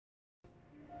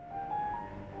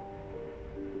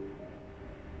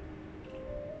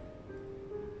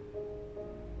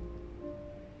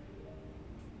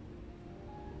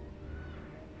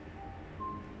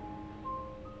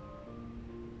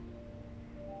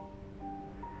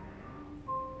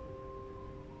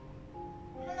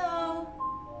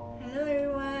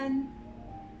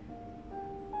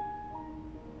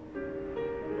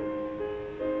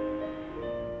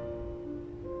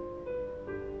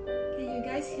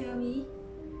hear me?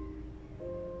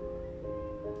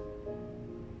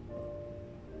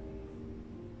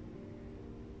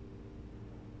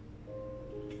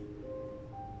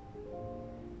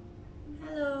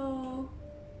 Hello.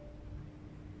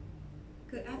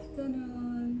 Good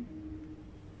afternoon.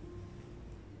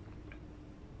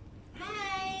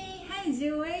 Hi. Hi,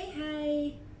 Zoe.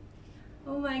 Hi.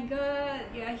 Oh my god,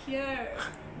 you are here.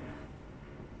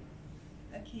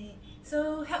 Okay,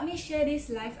 so help me share this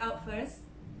live out first.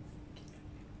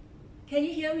 Can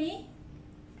you hear me?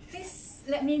 Please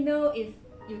let me know if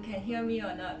you can hear me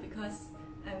or not, because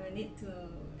I will need to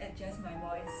adjust my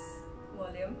voice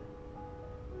volume.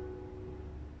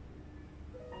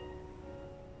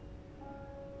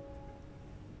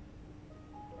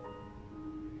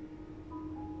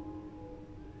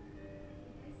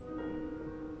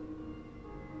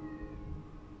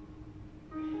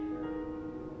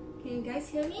 Can you guys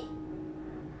hear me?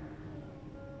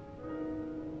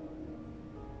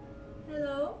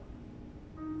 Hello?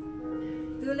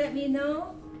 Do let me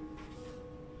know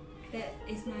that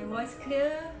is my voice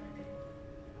clear.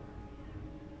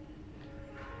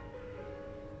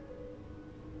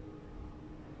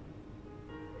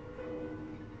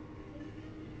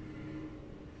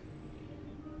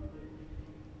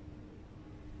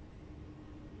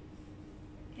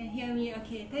 Can hear me?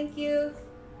 Okay, thank you.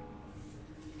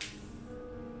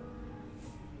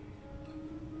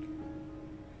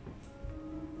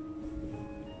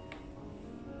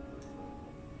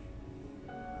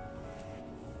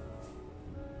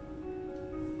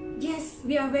 Yes,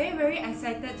 we are very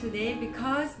excited today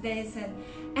because there is an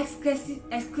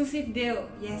exclusive deal.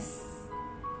 Yes.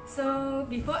 So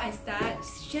before I start,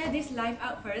 share this live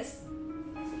out first.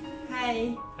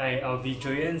 Hi. Hi, I'll be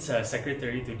Joyanne's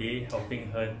secretary today, helping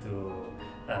her to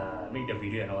make the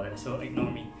video and all that, so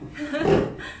ignore me.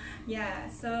 Yeah,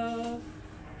 so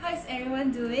how is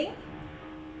everyone doing?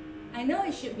 I know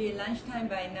it should be lunchtime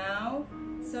by now.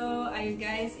 So are you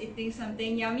guys eating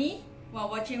something yummy while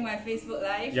watching my Facebook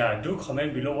Live? Yeah, do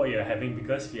comment below what you're having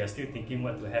because we are still thinking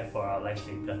what to have for our live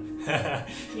later.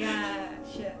 Yeah,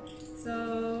 sure.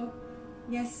 So,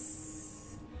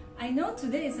 yes, I know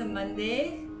today is a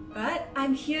Monday, but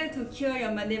I'm here to cure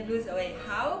your Monday blues away.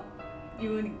 How?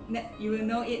 You will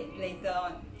know it later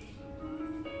on.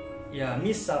 Yeah,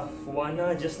 Miss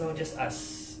Safwana just now just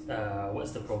asked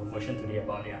what's the promotion today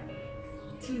about, yeah?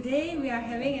 Today we are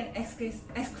having an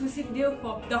exclusive deal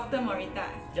for Dr. Morita.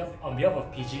 Yep, on behalf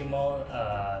of PG Mall,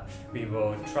 we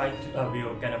will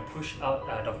gonna push out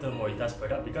Dr. Morita's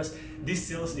product because this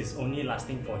sales is only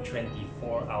lasting for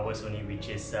 24 hours only, which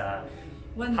is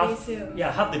One day sale.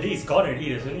 Yeah, half the day is gone already.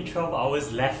 There's only 12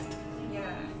 hours left. Yeah.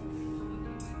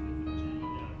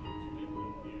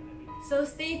 So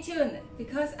stay tuned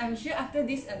because I'm sure after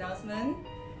this announcement,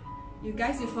 you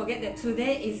guys will forget that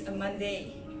today is a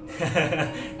Monday.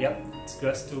 Yep, it's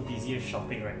just too busy with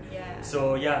shopping, right? Yeah.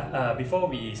 So yeah, before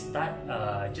we start,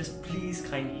 just please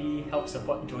kindly help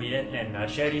support Joyanne and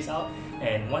share this out.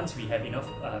 And once we have enough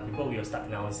people, we will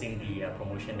start announcing the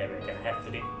promotion that we're gonna have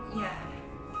today. Yeah.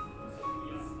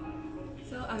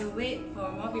 So I will wait for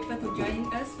more people to join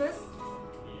us first.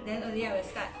 Then only I will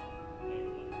start.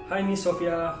 Hi Miss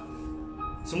Sophia,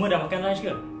 semua dah makan lunch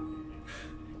ke?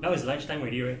 Now it's lunchtime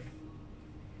already, right?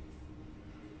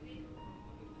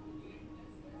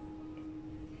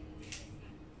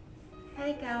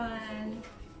 Hai kawan.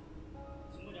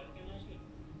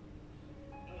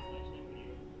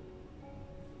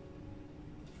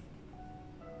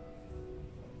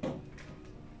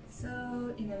 So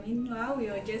in the meanwhile, we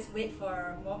will just wait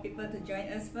for more people to join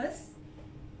us first.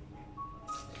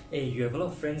 Hey, you have a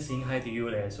lot of friends saying hi to you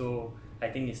there, so I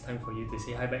think it's time for you to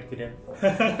say hi back to them.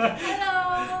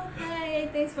 Hello! Hi,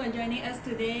 thanks for joining us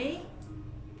today.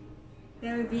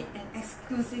 There will be an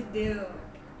exclusive deal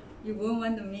you won't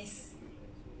want to miss.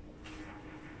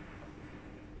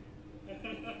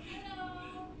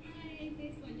 Hello! Hi,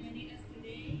 thanks for joining us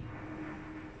today.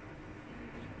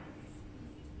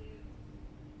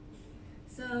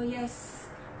 So yes,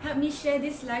 help me share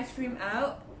this live stream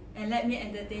out and let me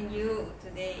entertain you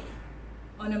today.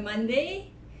 On a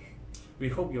Monday, We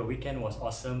hope your weekend was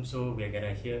awesome. So we're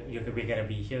gonna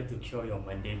be here to cure your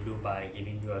Monday blue by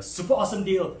giving you a super awesome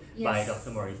deal by Yes.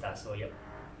 Dr. Morita. So yep.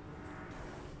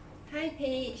 hi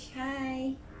Paige,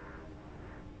 hi.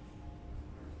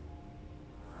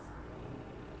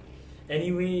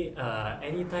 Anyway,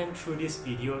 anytime through this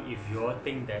video, if you all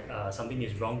think that something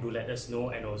is wrong, do let us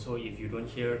know. And also, if you don't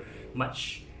hear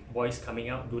much voice coming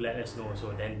out, do let us know.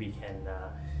 So then we can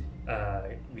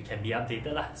be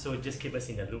updated lah. So just keep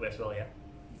us in the loop as well, yeah.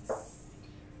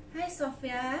 Hai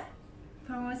Sophia,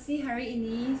 promosi hari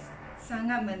ini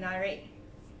sangat menarik.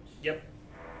 Yep.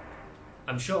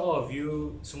 I'm sure all of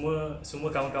you semua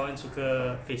kawan-kawan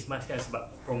suka face mask kan,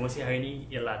 sebab promosi hari ni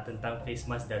ialah tentang face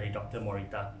mask dari Dr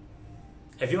Morita.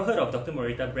 Have you heard of Dr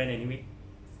Morita brand anyway?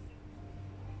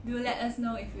 Do let us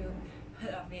know if you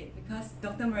heard of it, because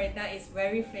Dr Morita is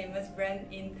very famous brand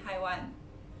in Taiwan.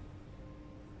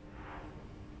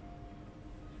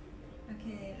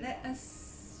 Okay, let us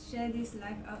share this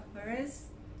live out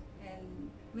first and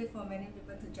wait for many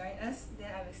people to join us, then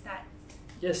I will start.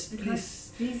 Yes,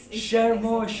 Because please this is share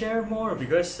exciting. more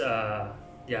because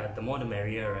yeah, the more the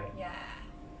merrier, right? Yeah,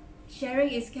 sharing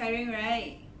is caring,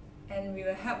 right? And we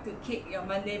will help to kick your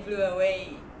Monday blue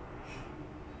away.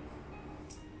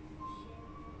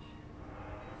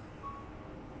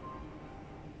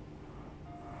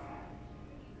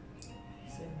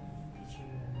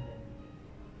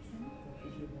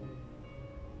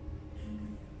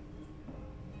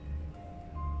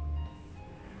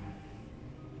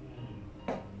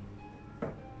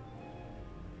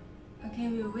 Okay,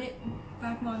 we'll wait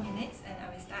 5 more minutes and I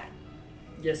will start.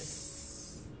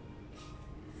 Yes.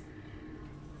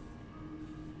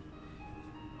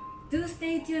 Do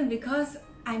stay tuned because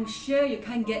I'm sure you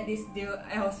can't get this deal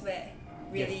elsewhere,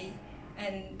 really. Yes.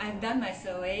 And I've done my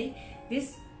survey.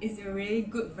 This is a really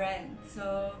good brand.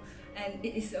 So, and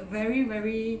it is a very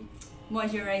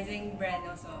moisturizing brand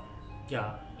also.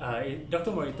 Yeah,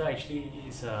 Dr Morita actually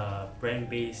is a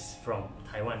brand based from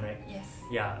Taiwan, right? Yes.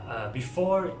 Yeah,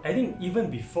 before, I think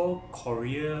even before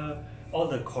Korea,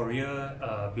 all the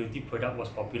Korea beauty product was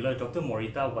popular, Dr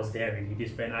Morita was there already,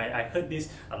 this brand. I heard this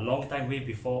a long time way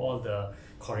before all the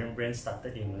Korean brands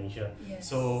started in Malaysia. Yes.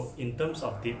 So in terms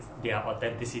of their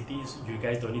authenticity, you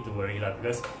guys don't need to worry lah,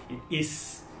 because it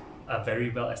is a very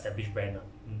well established brand.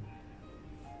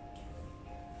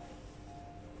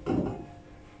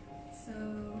 So,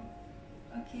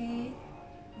 okay,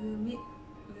 we'll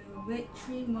wait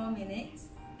 3 more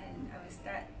minutes and I will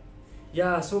start.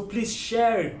 Yeah, so please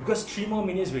share, because 3 more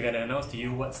minutes we're gonna announce to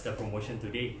you what's the promotion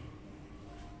today.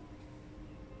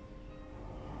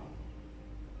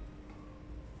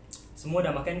 Semua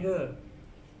dah makan ke?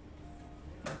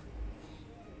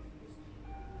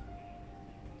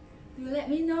 Do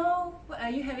let me know what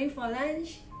are you having for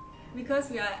lunch, because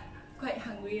we are quite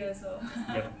hungry also.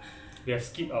 Yep. We have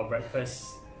skipped our breakfast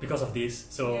because of this.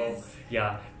 So Yes.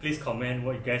 yeah, please comment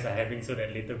what you guys are having so that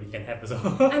later we can have as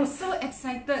well. I'm so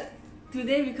excited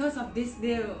today because of this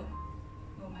deal.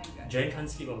 Oh my god. Jen can't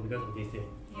sleep because of this day.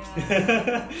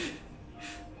 Yeah.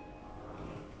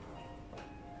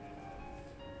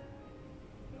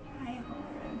 Hi, Hong.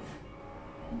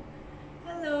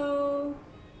 Hello.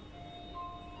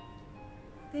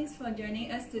 Thanks for joining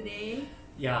us today.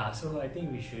 Yeah, so I think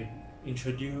we should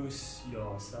introduce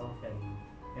yourself and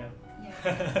yeah.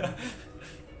 Yeah.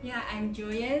 Yeah, I'm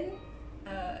Joanne.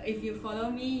 If you follow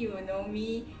me, you will know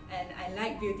me, and I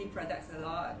like beauty products a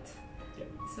lot. Yeah.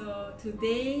 So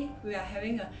today we are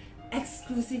having an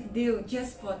exclusive deal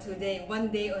just for today,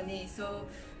 1 day only. So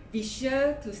be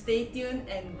sure to stay tuned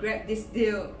and grab this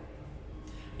deal.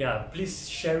 Yeah, please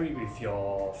share it with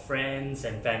your friends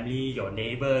and family, your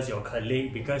neighbors, your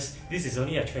colleague, because this is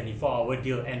only a 24-hour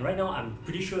deal, and right now I'm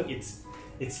pretty sure it's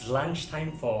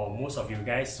lunchtime for most of you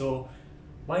guys, so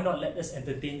why not let us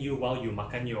entertain you while you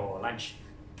makan your lunch?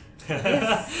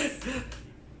 Yes.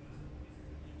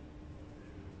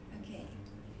 Okay.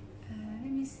 Let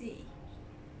me see.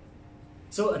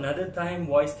 So another time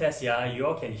voice test, yeah, you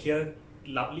all can hear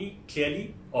loudly,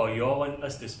 clearly, or you all want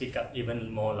us to speak up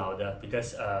even more louder,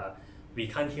 because we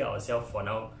can't hear ourselves for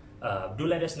now. Do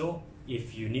let us know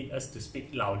if you need us to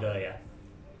speak louder, yeah.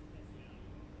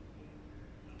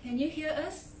 Can you hear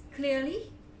us clearly?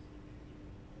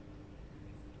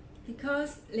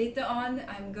 Because later on,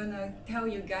 I'm gonna tell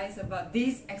you guys about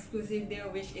this exclusive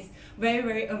deal, which is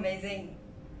very amazing.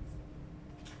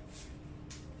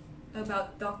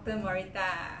 About Dr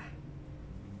Morita.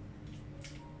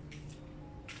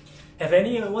 Have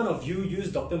any one of you used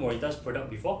Dr Morita's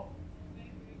product before?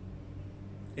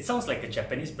 It sounds like a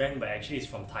Japanese brand, but actually it's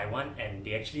from Taiwan, and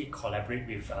they actually collaborate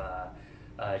with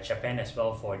Japan as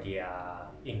well for their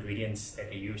ingredients that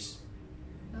they use.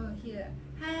 Oh, here.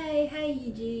 Hi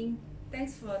Eugene.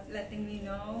 Thanks for letting me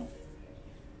know.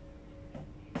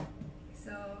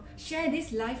 So share this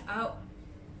live out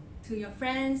to your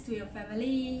friends, to your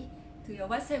family, to your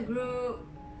WhatsApp group,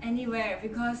 anywhere,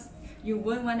 because you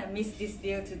won't want to miss this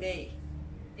deal today.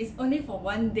 It's only for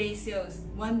 1 day sales,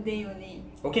 1 day only.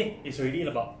 Okay, it's already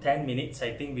about 10 minutes.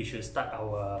 I think we should start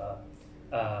our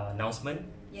announcement.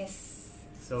 Yes.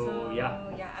 So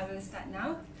yeah, I will start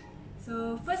now.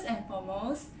 So first and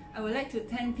foremost, I would like to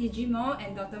thank PG Mall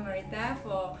and Dr Morita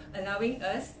for allowing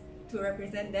us to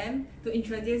represent them, to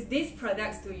introduce these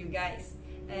products to you guys.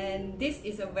 And this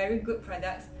is a very good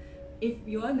product. If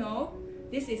you all know,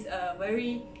 this is a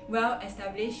very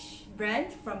well-established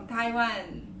brand from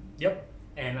Taiwan. Yep,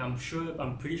 and I'm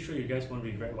pretty sure you guys won't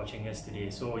regret watching us today.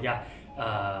 So yeah,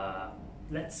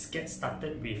 let's get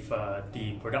started with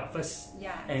the product first.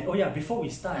 Yeah. And oh yeah, before we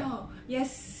start. Oh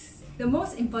yes, the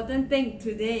most important thing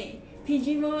today,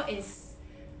 PG Mall is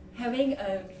having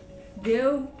a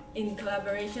deal in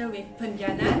collaboration with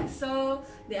Penjana. So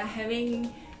they are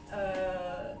having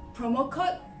a promo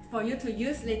code for you to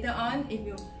use later on if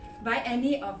you buy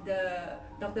any of the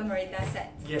Dr Morita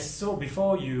set. Yes, so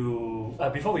before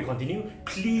we continue,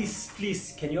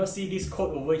 please, can you all see this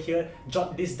code over here?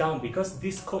 Jot this down because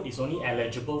this code is only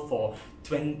eligible for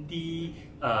 20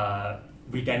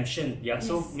 redemption. Yeah, yes.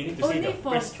 So meaning to say only the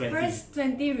for first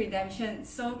 20 redemption.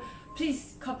 So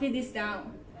please copy this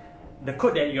down. The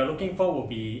code that you're looking for will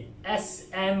be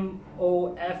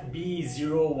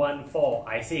SMOFB014.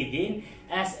 I say again,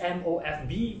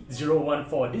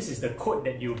 SMOFB014. This is the code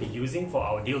that you'll be using for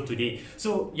our deal today.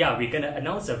 So yeah, we're gonna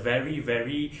announce a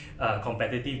very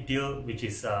competitive deal, which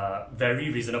is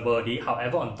very reasonable deal.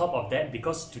 However, on top of that,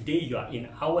 because today you are in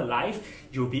our live,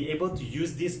 you'll be able to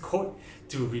use this code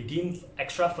to redeem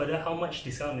extra further. How much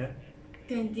discount?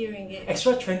 20 ringgit.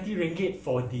 Extra 20 ringgit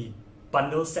for the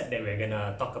bundle set that we're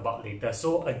gonna talk about later.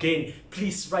 So again,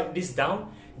 please write this down.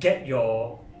 Get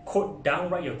your code down,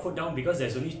 write your code down because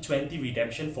there's only 20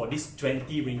 redemption for this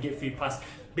 20 ringgit free pass.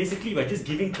 Basically, we're just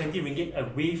giving 20 ringgit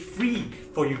away free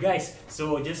for you guys.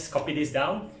 So just copy this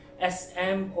down.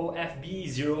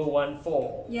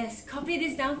 SMOFB014. Yes, copy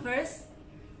this down first.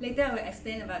 Later I will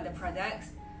explain about the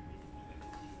products.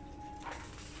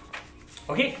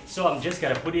 Okay, so I'm just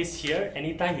gonna put this here.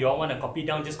 Anytime you all want to copy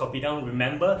down, just copy down.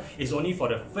 Remember, it's only for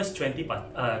the first 20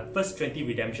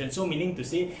 redemption. So meaning to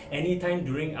say, anytime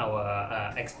during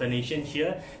our explanation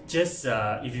here, just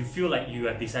if you feel like you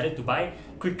have decided to buy,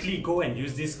 quickly go and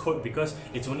use this code because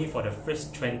it's only for the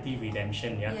first 20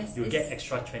 redemption. Yeah, yes, you'll get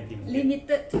extra 20.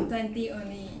 Limited to 20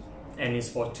 only. And it's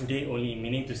for today only,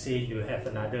 meaning to say you have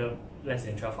another less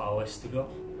than 12 hours to go.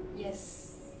 Yes.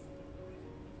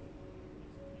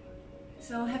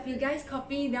 So have you guys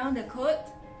copied down the code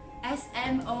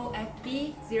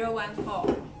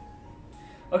SMOFB014?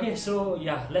 Okay, so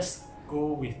yeah, let's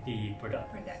go with the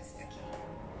products. Okay.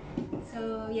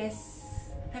 So yes,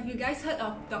 have you guys heard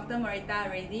of Dr Morita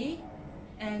already?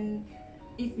 And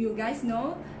if you guys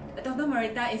know, Dr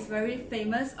Morita is very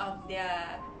famous of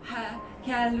their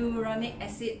hyaluronic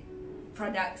acid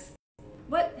products.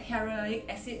 What hyaluronic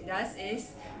acid does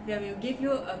is they will give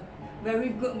you a very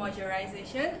good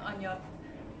moisturization on your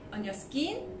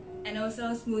skin and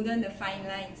also smoothen the fine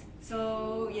lines.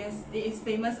 So yes, it is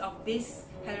famous of this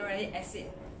hyaluronic acid.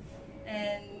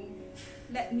 And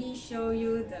let me show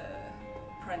you the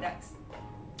products.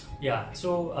 Yeah,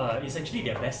 so it's actually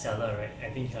their best seller, right? I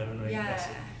think hyaluronic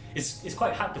acid. It's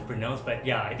quite hard to pronounce, but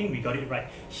yeah, I think we got it right.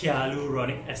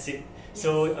 Hyaluronic acid. Yes.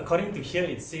 So according to here,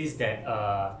 it says that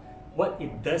what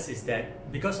it does is that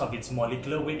because of its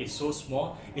molecular weight is so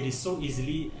small, it is so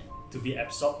easily to be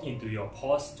absorbed into your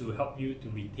pores to help you to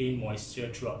retain moisture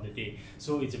throughout the day.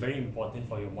 So it's very important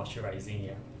for your moisturizing.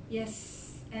 Yeah.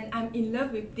 Yes, and I'm in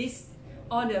love with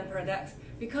all the products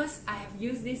because I have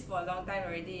used this for a long time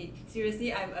already.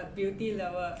 Seriously, I'm a beauty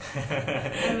lover.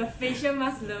 I'm a facial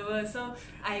mask lover, so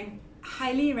I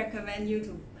highly recommend you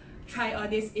to try all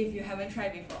this if you haven't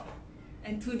tried before.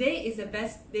 And today is the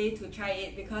best day to try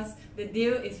it because the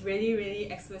deal is really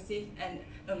exclusive and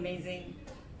amazing.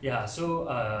 Yeah, so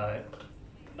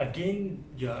again,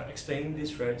 you're explaining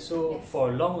this, right? So yes,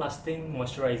 for long-lasting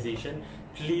moisturization,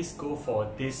 please go for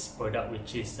this product,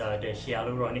 which is the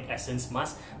Hyaluronic Essence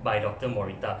Mask by Dr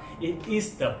Morita. It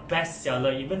is the best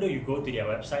seller. Even though you go to their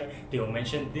website, they will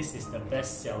mention this is the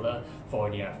best seller for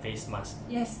their face mask.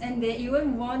 Yes, and they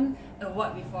even won an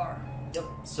award before. Yep.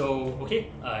 So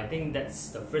okay, I think that's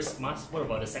the first mask. What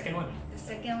about the second one? The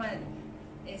second one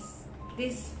is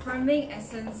this Firming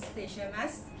Essence Facial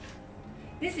Mask.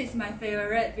 This is my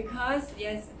favorite because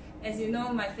yes, as you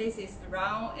know, my face is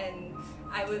round and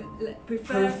I would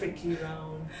prefer perfectly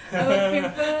round. I would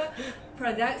prefer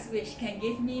products which can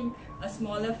give me a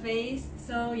smaller face.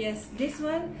 So yes, this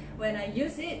one, when I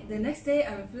use it, the next day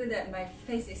I will feel that my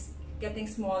face is getting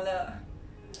smaller.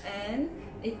 And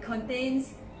it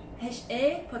contains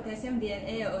HA, potassium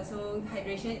DNA, and also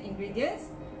hydration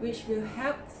ingredients, which will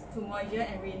help to moisture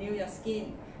and renew your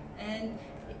skin. And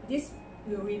this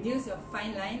will reduce your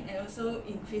fine line and also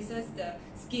increases the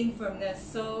skin firmness.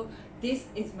 So this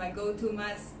is my go-to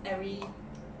mask every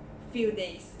few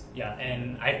days. Yeah,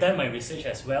 and I've done my research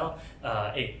as well.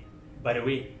 Hey, by the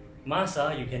way, mask,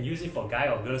 you can use it for guy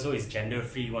or girl, so it's gender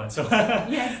free one. So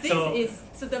Yes, this is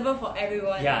suitable for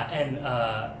everyone. yeah, and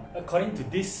according to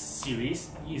this series,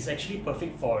 it's actually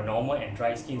perfect for normal and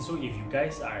dry skin. So if you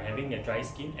guys are having a dry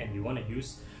skin and you want to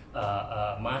use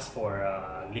a mask for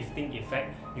lifting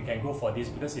effect, you can go for this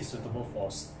because it's suitable for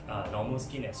normal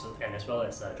skin and as well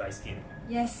as dry skin.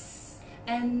 Yes,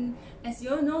 and as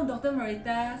you all know, Dr.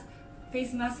 Morita's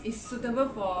face mask is suitable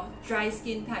for dry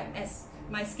skin type, as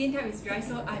my skin type is dry,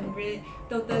 so I'm really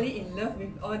totally in love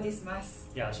with all these masks.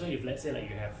 Yeah, so if let's say like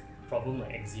you have problem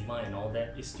like eczema and all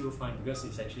that, it's still fine because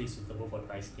it's actually suitable for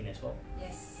dry skin as well.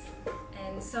 Yes,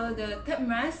 and so the third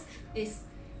mask is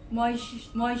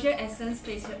Moisture Essence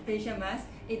facial mask.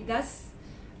 It does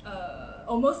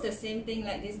almost the same thing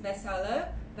like this bestseller,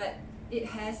 but it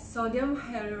has sodium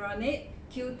hyaluronate,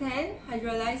 Q10,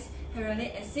 hydrolyzed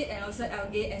hyaluronic acid, and also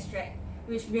algae extract,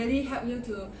 which really help you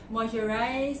to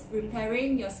moisturize,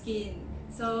 repairing your skin.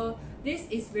 So this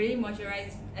is really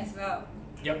moisturized as well.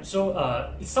 Yep, so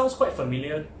it sounds quite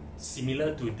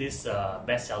similar to this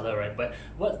bestseller, right? But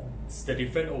what's the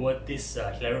difference over this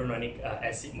hyaluronic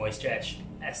acid moisture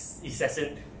essence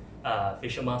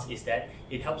facial mask is that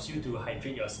it helps you to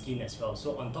hydrate your skin as well.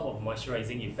 So on top of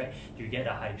moisturizing effect, you get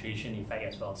a hydration effect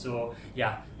as well. So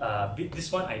yeah,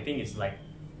 this one I think is like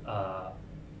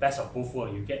best of both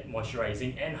worlds. You get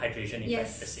moisturizing and hydration effect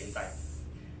at the same time.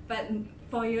 But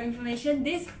for your information,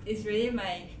 this is really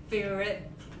my favorite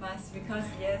mask because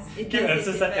yes, it does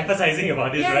Keep emphasizing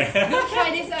about this, yes, right? Go try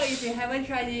this out if you haven't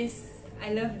tried this.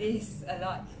 I love this a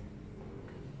lot.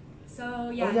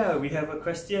 So yeah. Oh yeah, we have a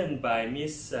question by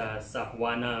Miss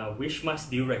Sahwana. Which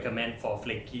mask do you recommend for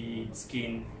flaky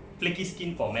skin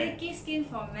for men? Flaky skin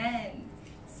for men.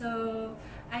 So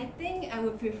I think I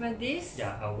would prefer this.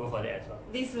 Yeah, I'll go for that as well.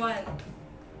 This one.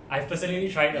 I've personally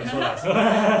tried also lah. So,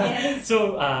 Yes.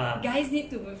 so guys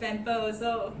need to be pampered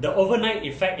also. the overnight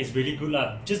effect is really good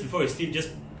lah. Just before you sleep,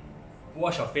 just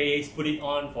wash your face, put it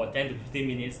on for 10 to 15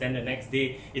 minutes, then the next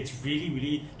day it's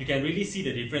really you can really see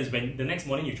the difference. When the next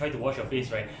morning you try to wash your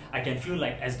face, right, I can feel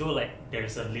like as though like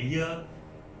there's a layer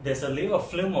of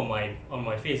film on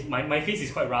my face. My face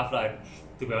is quite rough lah,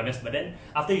 to be honest, but then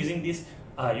after using this,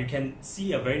 you can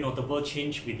see a very notable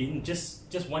change within just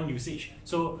one usage.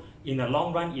 So in the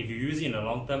long run, if you use it in the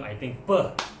long term, I think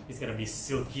it's gonna be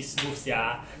silky smooth,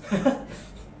 yeah.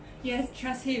 Yes,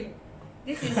 trust him.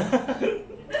 This is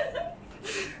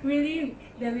really,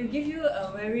 that will give you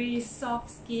a very soft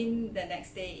skin the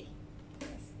next day. Yes.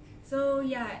 So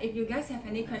yeah, if you guys have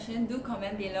any questions, do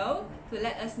comment below to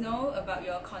let us know about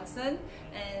your concern,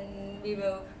 and we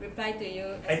will reply to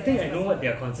you. I think I know what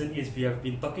their concern is. We have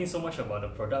been talking so much about the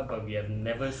product, but we have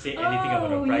never said anything about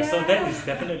the price. Yeah. So that is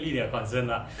definitely their concern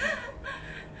lah.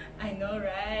 I know,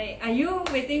 right? Are you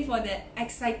waiting for the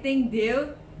exciting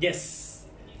deal? Yes.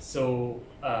 So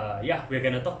yeah, we're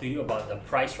gonna talk to you about the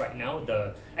price right now,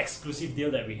 the exclusive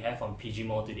deal that we have on PG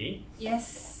Mall today.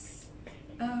 Yes.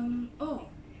 Oh,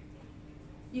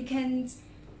 you can.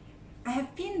 I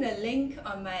have pinned the link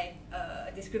on my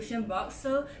description box,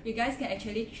 so you guys can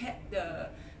actually check the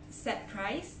set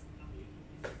price,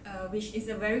 which is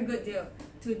a very good deal.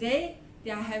 Today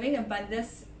they are having a bundle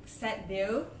set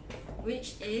deal,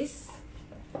 which is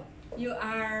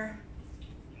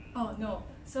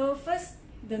So first,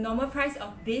 the normal price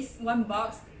of this one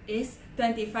box is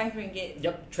 25 ringgit.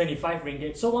 Yep, 25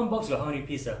 ringgit. So one box got how many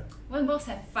pieces? One box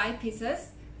have 5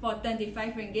 pieces for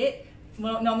 25 ringgit,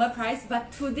 normal price.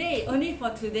 But today, only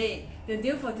for today, the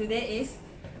deal for today is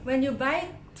when you buy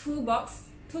two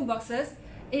boxes,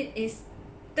 it is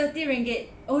 30 ringgit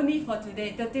only for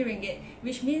today, 30 ringgit,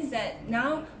 which means that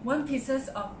now one pieces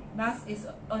of mask is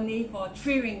only for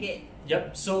 3 ringgit.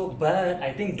 Yep, so but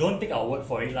I think don't take our word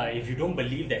for it lah. If you don't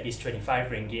believe that it's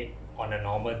 25 ringgit on a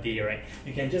normal day, right,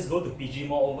 you can just go to PG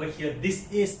Mall over here. This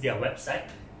is their website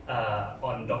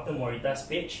on Dr. Morita's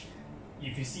page.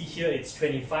 If you see here, it's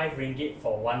 25 ringgit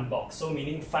for one box. So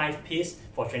meaning 5 piece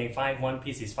for 25, one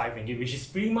piece is 5 ringgit, which is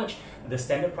pretty much the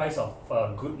standard price of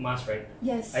good mask, right?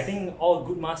 Yes. I think all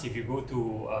good masks, if you go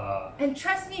to and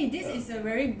trust me, this is a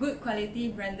very good quality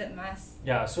branded mask.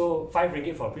 yeah, so 5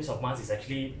 ringgit for a piece of mask is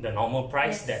actually the normal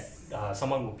price Yes. that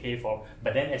someone will pay for.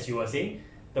 But then as you were saying,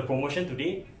 the promotion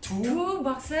today, Two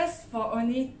boxes for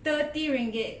only 30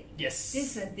 ringgit. yes.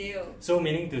 This is a deal. So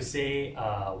meaning to say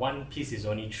one piece is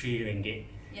only 3 ringgit.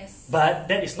 Yes. But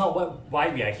that is not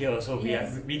why we are here also.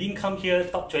 Yes. We didn't come here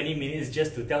top 20 minutes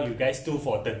just to tell you guys 2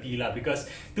 for 30 lah, because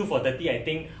 2 for 30 I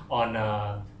think on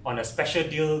a special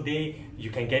deal day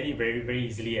you can get it very very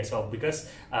easily as well, because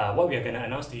what we are going to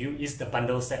announce to you is the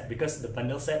bundle set, because the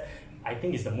bundle set I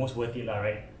think is the most worth it lah,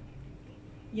 right?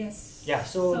 Yes. Yeah,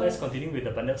 so let's continue with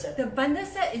the bundle set. The bundle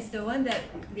set is the one that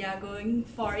we are going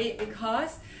for it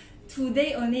because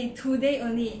today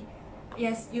only.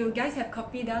 Yes, you guys have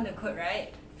copied down the code,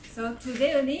 right? So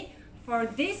today only for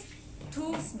these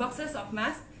 2 boxes of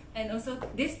masks and also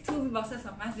these 2 boxes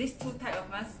of masks, these 2 type of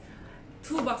masks,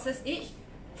 2 boxes each,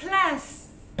 plus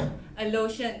a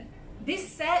lotion. This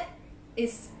set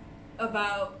is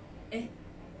about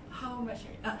how much?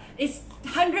 It's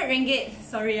 100 ringgit.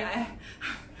 Sorry,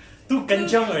 Too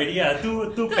kencang already,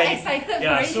 too excited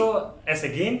yeah, for it. so as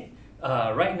again,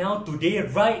 right now,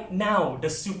 the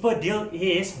super deal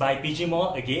is by PG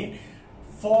Mall again.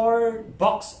 4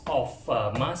 box of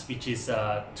masks, which is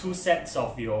 2 sets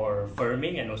of your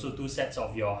firming and also 2 sets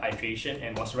of your hydration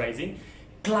and moisturizing,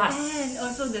 plus And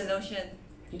also the lotion.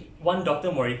 1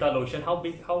 Dr Morita lotion. How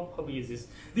big is this?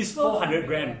 This 400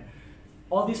 gram.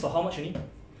 All this for how much only?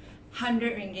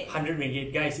 100 ringgit. 100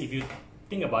 ringgit, guys. If you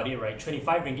think about it, right,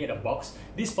 25 ringgit a box.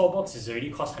 This 4 boxes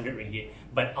already cost 100 ringgit.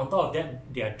 But on top of that,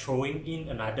 they are throwing in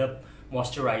another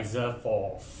moisturizer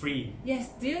for free.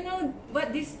 Yes, do you know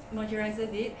what this moisturizer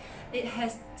did? It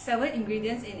has 7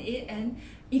 ingredients in it, and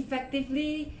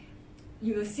effectively,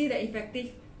 you will see the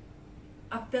effective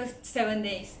after 7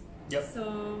 days. Yep. So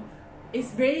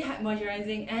it's very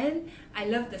moisturizing, and I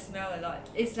love the smell a lot.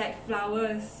 It's like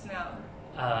flower smell.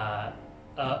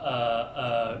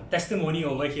 Testimony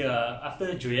over here.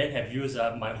 After Joanne have used,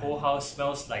 my whole house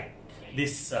smells like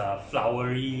this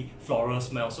flowery floral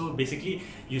smell. So basically,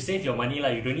 you save your money,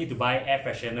 like you don't need to buy air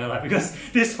freshener, like, because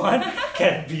this one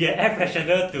can be an air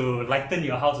freshener to lighten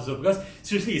your house also. Because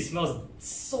seriously, it smells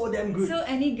so damn good. So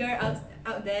any girl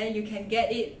out there, you can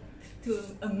get it to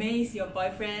amaze your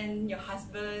boyfriend, your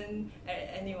husband,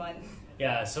 anyone.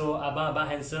 Ya, so abang-abang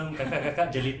handsome,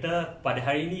 kakak-kakak jelita, pada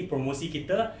hari ini promosi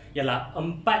kita ialah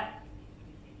 4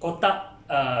 kotak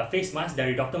face mask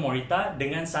dari Dr Morita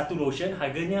dengan 1 lotion,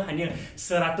 harganya hanya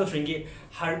RM100.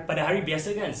 Pada hari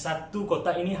biasa kan, 1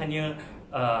 kotak ini hanya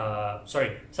 1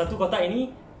 kotak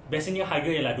ini biasanya harga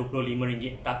ialah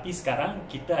RM25. Tapi sekarang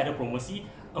kita ada promosi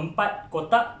 4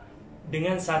 kotak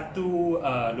dengan 1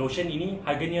 lotion ini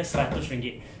harganya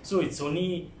RM100. So it's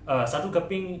only 1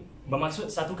 keping,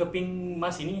 bermaksud 1 keping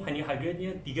mask ini hanya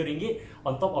harganya RM3.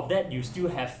 On top of that, you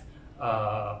still have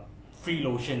free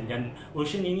lotion, dan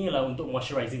lotion ini lah untuk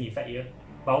moisturizing effect ya.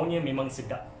 Baunya memang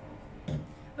sedap.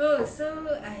 Oh, so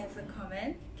I have a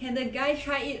comment. Can the guy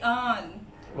try it on?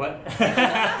 What?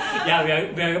 Yeah,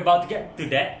 we are about to get to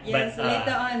that. Yes, but,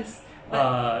 later on.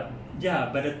 Yeah,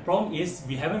 but the problem is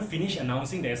we haven't finished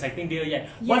announcing the exciting deal yet.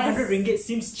 Yes. RM100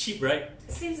 seems cheap, right?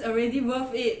 Seems already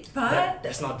worth it, but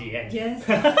That's not the end. yes,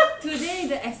 today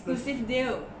the exclusive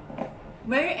deal.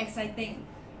 Very exciting.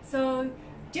 So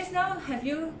just now, have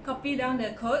you copied down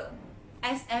the code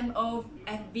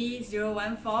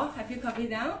SMOFB014? Have you copied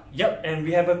down? Yep, and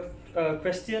we have a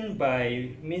question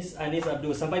by Miss Anis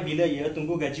Abdul. Sampai bila ya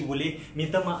tunggu gaji boleh?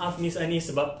 Minta maaf Miss Anis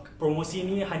sebab promosi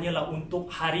ini hanyalah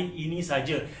untuk hari ini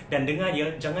saja. Dan dengar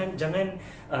ya, jangan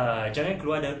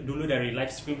keluar dulu dari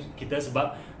live stream kita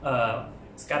sebab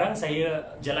sekarang saya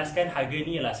jelaskan harga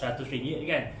ni ialah RM100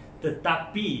 kan.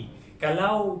 Tetapi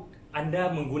kalau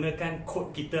anda menggunakan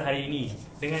kod kita hari ini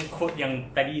dengan kod yang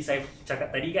tadi saya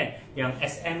cakap tadi kan, yang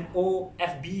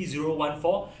SMOFB014,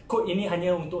 kod ini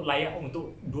hanya untuk layak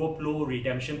untuk 20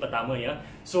 redemption pertama ya.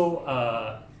 So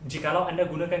jikalau anda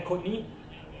gunakan kod ni,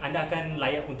 anda akan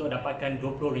layak untuk dapatkan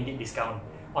RM20 discount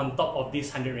on top of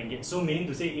this RM100. So meaning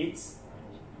to say it's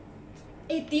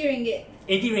RM80.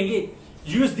 RM80.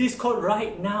 Use this code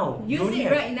right now. Use it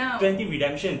right now. 20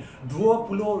 redemption. 20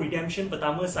 redemption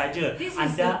pertama saja.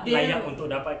 Anda layak untuk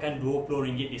dapatkan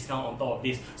RM20 discount on top of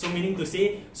this. So meaning to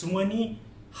say, semua ni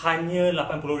hanya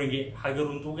RM80. Harga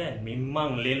runtuh kan?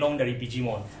 Memang lelong dari PG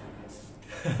Mall.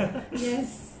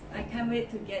 Yes, I can't wait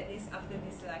to get this after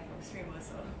this live stream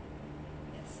also.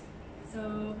 Yes. So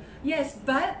yes,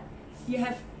 but you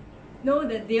have know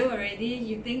the deal already.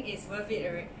 You think it's worth it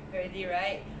already,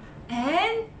 right?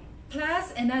 And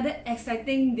plus another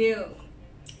exciting deal.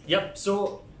 Yep,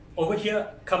 so over here,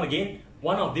 come again.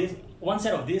 One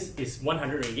set of this is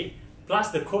RM100.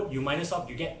 Plus the code you minus off,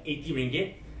 you get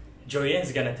RM80.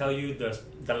 Joanne's gonna tell you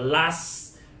the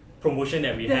last promotion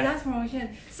that we have. The last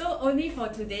promotion. So only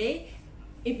for today,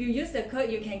 if you use the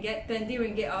code, you can get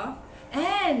RM20 off.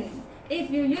 And if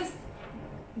you use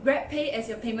GrabPay as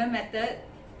your payment method,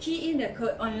 key in the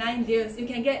code online deals, you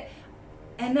can get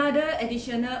another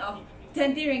additional of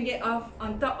RM20 off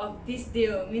on top of this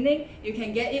deal, meaning you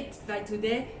can get it by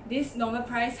today. This normal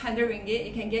price RM100,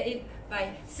 you can get it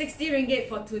by RM60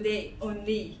 for today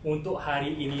only. Untuk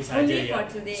hari ini saja Only ya. for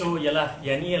today. So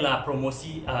yang ni ialah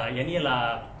promosi, yang ni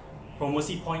ialah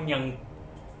promosi point yang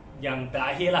yang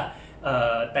terakhir lah.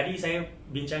 Tadi saya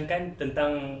bincangkan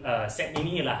tentang set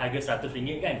ini lah harga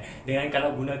RM100 kan. Dengan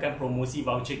kalau gunakan promosi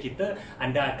voucher kita,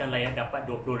 anda akan layak dapat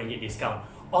RM20 diskaun.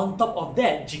 On top of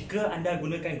that, jika anda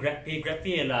gunakan GrabPay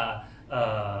ialah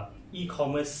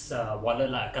e-commerce wallet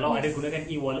lah. Kalau ada gunakan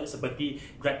e-wallet seperti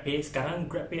GrabPay, sekarang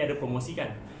GrabPay ada promosi kan.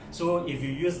 So if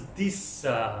you use this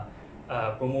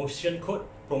promosi code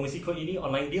ini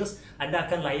online deals, anda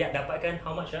akan layak dapatkan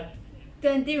how much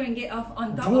RM20 off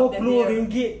on top of the deal.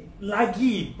 RM20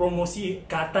 lagi promosi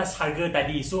ke atas harga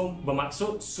tadi. So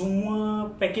bermaksud semua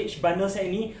package bundle set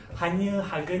ini hanya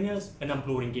harganya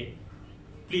RM60.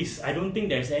 Please, I don't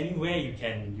think there's anywhere you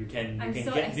can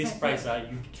so get this excited. price.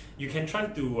 You can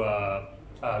try to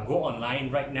go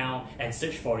online right now and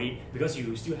search for it, because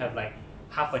you still have like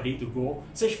half a day to go.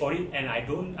 Search for it, and I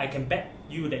can bet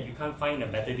you that you can't find a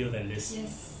better deal than this.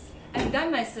 Yes, I've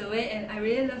done my survey and I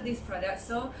really love this product.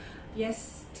 So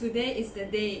yes, today is the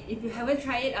day. If you haven't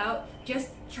tried it out,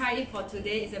 just try it for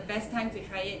today. It's the best time to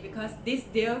try it, because this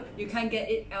deal you can't get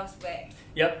it elsewhere.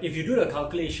 Yep, if you do the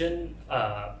calculation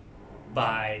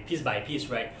by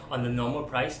piece, right, on the normal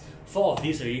price, 4 of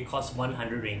these already cost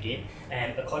RM100,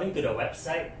 and according to the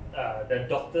website, the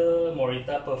Dr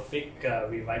Morita Perfect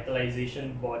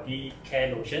Revitalization Body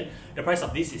Care Lotion, the price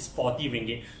of this is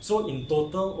RM40. So in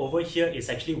total over here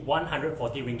is actually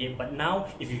RM140. But now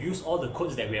if you use all the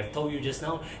codes that we have told you just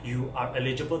now, you are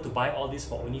eligible to buy all this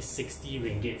for only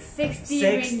RM60.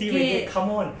 60 ringgit.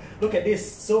 Come on, look at this.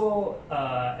 So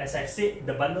as I said,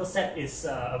 the bundle set is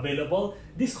available.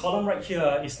 This column right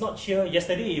here is not here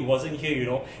yesterday, it wasn't here, you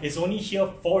know. It's only here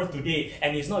for today,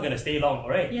 and it's not gonna stay long,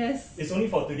 alright? Yes. It's only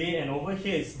for today, and over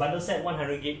here is bundle set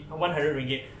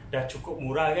RM100. Dah cukup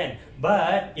murah kan?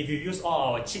 But if you use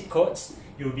all our cheat codes,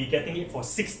 you'll be getting it for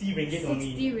RM60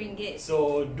 only. RM60.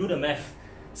 So do the math.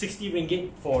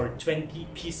 RM60 for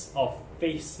 20 piece of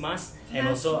face mask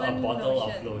and also a bottle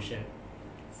of lotion.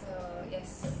 So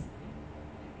yes,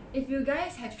 if you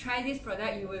guys have tried this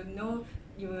product, you will know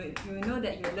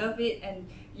that you love it, and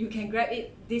you can grab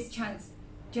it this chance.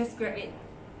 Just grab it.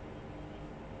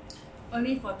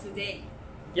 Only for today.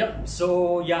 Yep.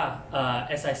 So yeah,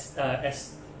 as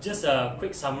just a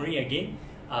quick summary again.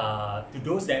 To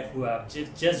those who have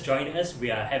just joined us,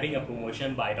 we are having a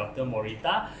promotion by Dr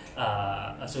Morita,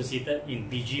 associated in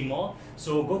PG Mall.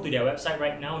 So go to their website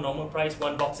right now. Normal price,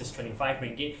 one box is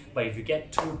RM25, but if you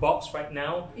get 2 boxes right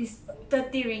now, it's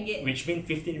RM30, which means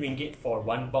RM15 for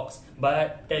 1 box.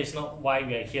 But that is not why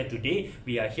we are here today.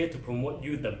 We are here to promote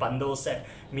you the bundle set,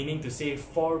 meaning to say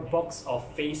 4 boxes of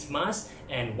face mask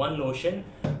and 1 lotion.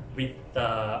 With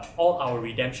all our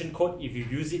redemption code, if you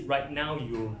use it right now,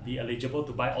 you'll be eligible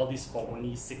to buy all this for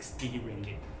only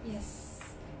RM60. Yes.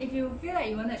 If you feel like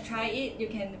you want to try it,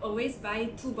 you can always buy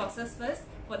 2 boxes first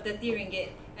for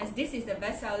RM30. As this is the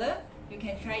best seller, you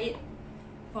can try it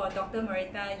for Dr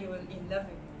Morita. You will in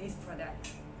love with this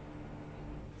product.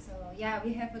 So yeah,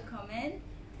 we have a comment.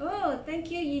 Oh, thank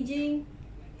you, Eugene.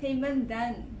 Payment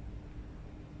done.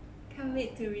 Can't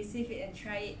wait to receive it and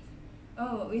try it.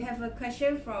 Oh, we have a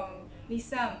question from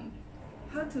Misam.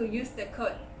 How to use the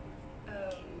code?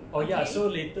 Yeah, so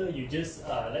later you just,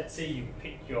 let's say you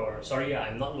pick your, sorry,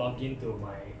 I'm not logged into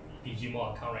my PG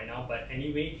Mall account right now, but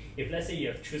anyway, if let's say you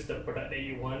have choose the product that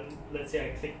you want, let's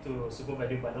say I click to Super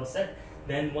Value Bundle Set,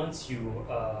 then once you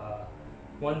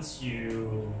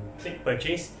click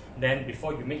purchase, then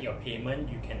before you make your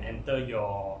payment, you can enter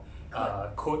your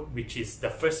code, which is the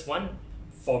first one.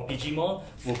 For PG Mall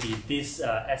will be this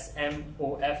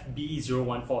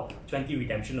SMOFB014, 20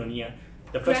 redemption only.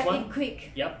 The first Grab one, it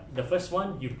quick. Yep, the first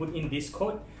one you put in this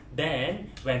code. Then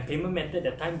when payment method,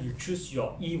 that time you choose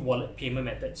your e-wallet payment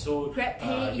method. So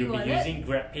GrabPay you'll e-wallet? be using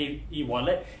GrabPay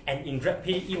e-wallet, and in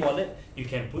GrabPay e-wallet you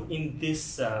can put in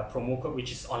this promo code,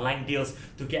 which is online deals,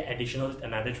 to get additional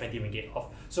another RM20 off.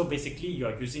 So basically you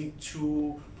are using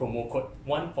 2 promo code,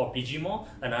 one for PG Mall,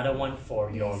 another one for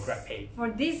your GrabPay. For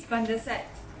this bundle set,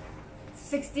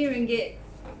 RM60.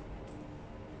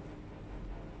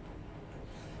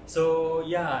 So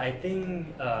yeah, I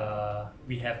think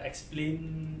we have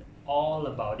explained all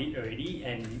about it already,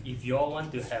 and if you all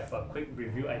want to have a quick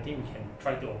review, I think we can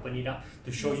try to open it up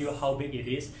to show you how big it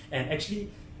is. And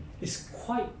actually, it's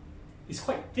quite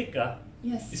thick.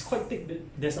 Yes. It's quite thick.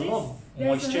 There's a lot of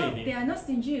moisture in it. They are not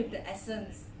stingy with the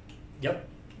essence. Yep.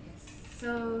 Yes.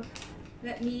 So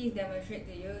let me demonstrate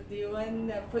to you. Do you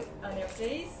want to put on your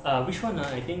face? Which one?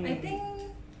 I think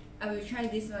I will try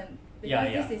this one.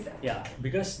 Because this is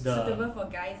because the suitable for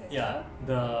guys as well.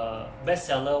 The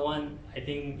bestseller one I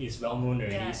think is well known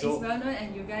already. Yeah, so it's well known,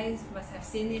 and you guys must have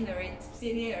seen it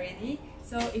already.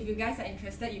 So if you guys are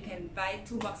interested, you can buy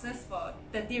 2 boxes for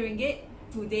RM30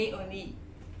 today only.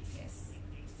 Yes.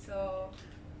 So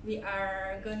we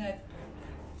are gonna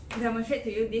demonstrate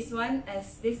to you this one,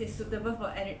 as this is suitable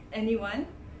for anyone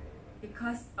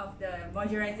because of the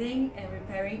moisturizing and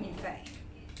repairing effect.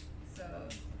 So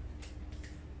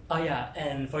Oh yeah,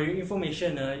 and for your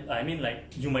information, I mean,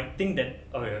 like, you might think that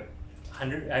 60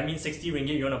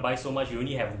 ringgit, you want to buy so much, you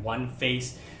only have one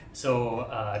face. So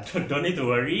don't need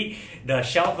to worry. The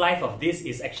shelf life of this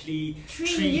is actually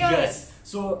 3 years.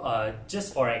 So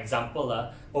just for example,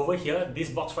 over here,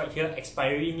 this box right here,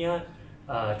 expiry-nya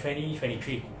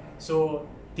 2023. So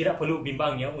tidak perlu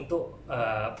bimbang ya, untuk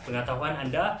pengetahuan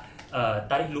anda,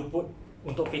 tarikh luput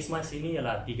untuk face mask ini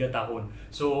ialah 3 tahun.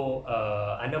 So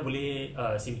anda boleh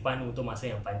simpan untuk masa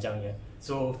yang panjang ya.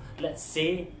 So let's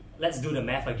do the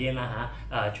math again lah.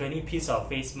 20 piece of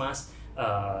face mask,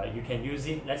 you can use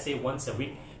it, let's say, once a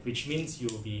week, which means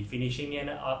you'll be finishing it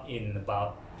up in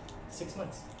about 6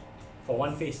 months for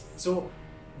one face. So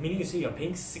meaning to say you're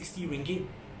paying 60 ringgit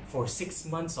for 6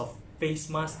 months of face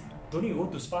mask. Don't need to go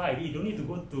to spa already, don't need to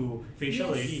go to facial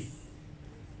already.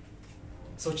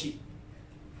 So cheap.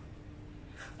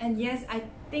 And yes, I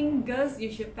think girls, you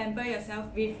should pamper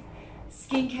yourself with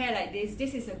skincare like this.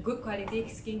 This is a good quality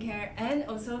skincare. And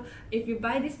also, if you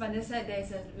buy this bundle set,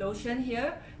 there's a lotion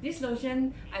here. This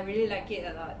lotion, I really like it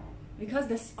a lot because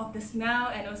of the smell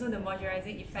and also the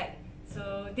moisturizing effect.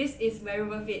 So this is very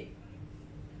worth it.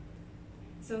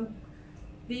 So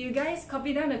did you guys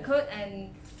copy down the code? And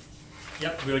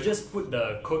yep, we'll just put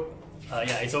the code.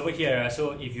 Yeah, it's over here.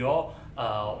 So if you all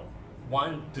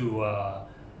want to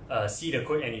see the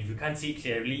code, and if you can't see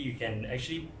clearly, you can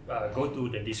actually go to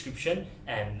the description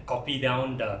and copy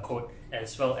down the code,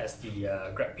 as well as the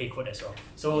GrabPay code as well.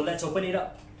 So let's open it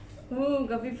up. Oh,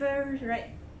 got people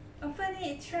right. Open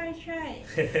it, try.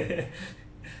 Okay,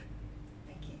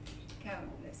 come,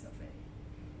 let's open it.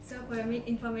 So for your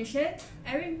information,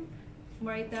 every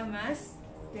Morita mask,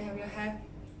 they will have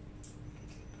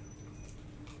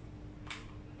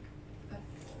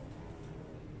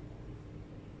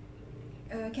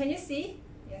can you see?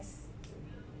 Yes.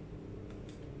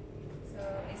 So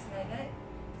it's like that.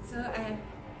 So I have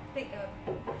take a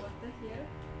water here.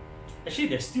 Actually,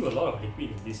 there's still a lot of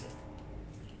liquid in this.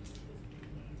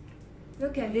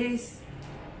 Look at this.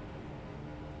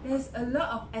 There's a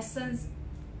lot of essence.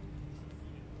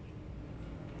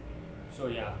 So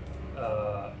yeah,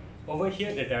 over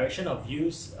here the direction of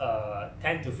use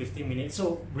 10 to 15 minutes.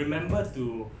 So remember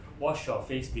to wash your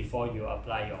face before you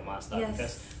apply your mask, yes.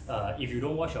 Because if you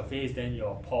don't wash your face, then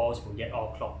your pores will get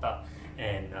all clogged up,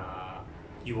 and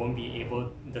you won't be able,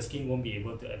 the skin won't be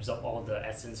able to absorb all the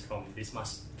essence from this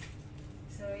mask.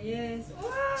 So yes. Wow.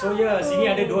 So yeah, sini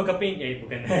ada 2 keping.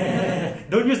 Bukan.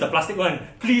 Don't use the plastic one.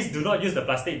 Please do not use the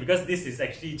plastic, because this is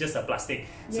actually just a plastic.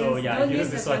 Yes, so yeah, don't use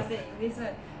the this one. plastic. This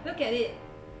one. Look at it.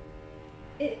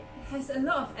 It has a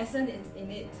lot of essence in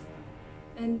it,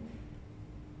 and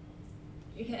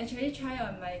you can actually try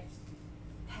on my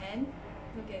hand.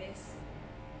 Look at this.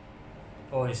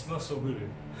 Oh, it smells so good.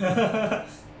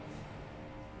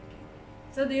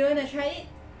 So do you want to try it?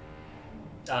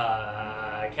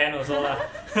 Can also lah.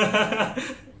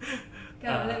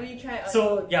 Come, let me try.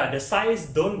 So yeah, the size,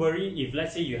 don't worry if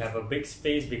let's say you have a big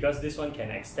space, because this one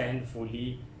can extend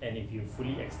fully, and if you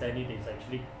fully extend it, it's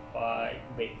actually quite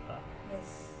big.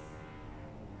 Yes.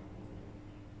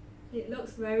 It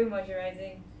looks very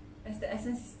moisturizing, as the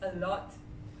essence is a lot.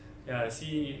 Yeah,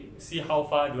 see how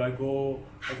far do I go,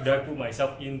 do I put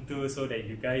myself into, so that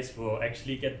you guys will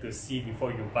actually get to see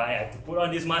before you buy. I have to put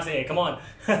on this mask, come on.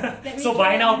 So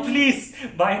buy now, please,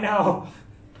 buy now.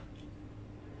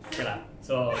 Okay lah.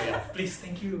 So yeah, please,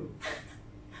 thank you.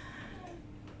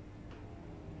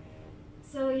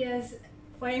 So yes,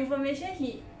 for information,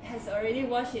 he has already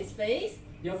washed his face.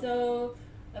 Yep. So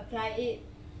apply it.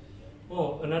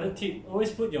 Oh, another tip,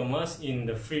 always put your mask in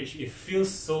the fridge. It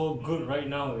feels so good right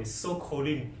now. It's so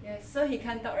cooling. Yes, so he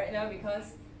can't talk right now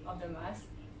because of the mask.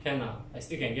 Can I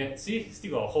still can get, see,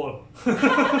 still got a hole.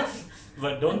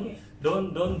 But don't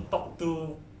talk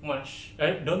too much.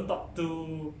 Don't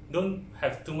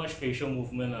have too much facial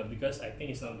movement, because I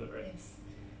think it's not good, right? Yes.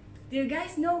 Do you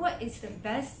guys know what is the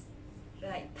best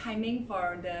timing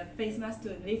for the face mask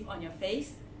to leave on your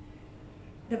face?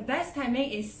 The best timing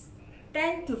is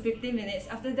 10 to 15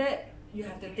 minutes. After that, you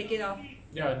have to take it off.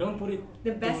 Yeah, don't put it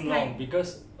the best too long, time.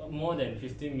 because more than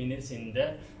 15 minutes in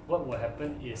that, what will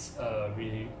happen is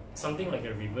really something like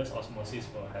a reverse osmosis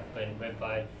will happen,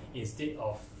 whereby instead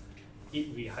of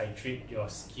it rehydrate your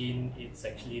skin, it's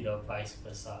actually the vice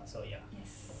versa. So yeah.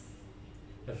 Yes.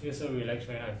 I feel so relaxed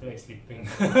right now. I feel like sleeping.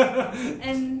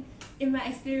 And in my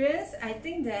experience, I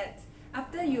think that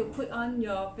after you put on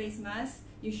your face mask,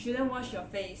 you shouldn't wash your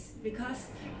face because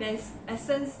there's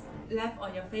essence left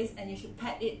on your face, and you should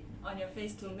pat it on your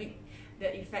face to make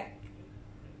the effect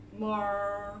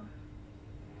more,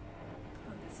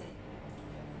 how to say,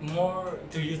 more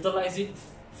to utilize it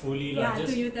fully, yeah,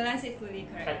 just to utilize it fully,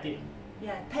 correct. pat it.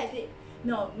 Yeah, pat it.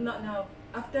 No, not now.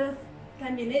 After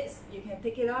 10 minutes, you can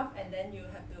take it off, and then you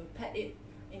have to pat it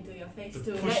into your face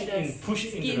to push let it the in, push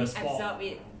it into skin the spot. absorb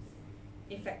it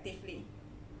effectively.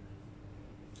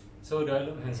 So do I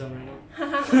look handsome right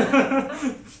now?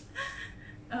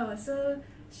 Oh, so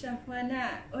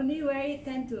Shafwana, only wear it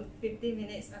 10 to 15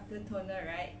 minutes after toner,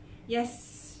 right?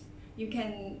 Yes, you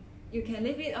can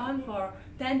leave it on for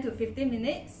 10 to 15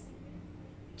 minutes,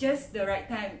 just the right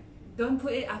time. Don't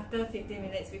put it after 15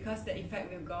 minutes because the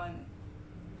effect will gone.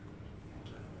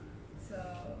 So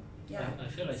yeah. I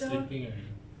feel like sleeping already.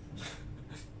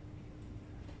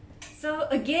 So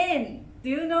again, do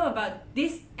you know about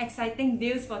these exciting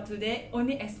deals for today?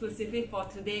 Only exclusively for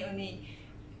today only.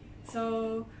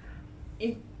 So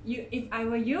if I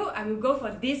were you, I will go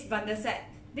for this bundle set.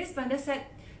 This bundle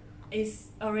set is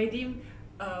already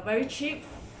very cheap.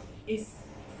 It's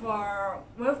for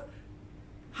worth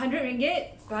 100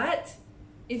 ringgit, but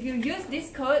if you use this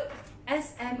code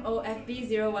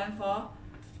SMOFB014,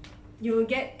 you will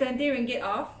get 20 ringgit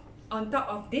off on top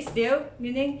of this deal,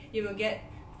 meaning you will get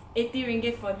 80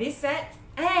 ringgit for this set,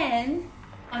 and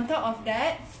on top of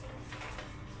that,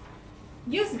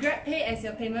 use GrabPay as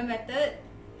your payment method.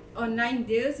 Online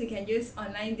deals, you can use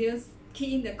online deals,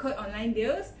 key in the code online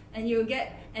deals, and you will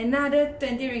get another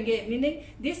 20 ringgit, meaning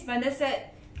this bundle set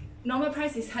normal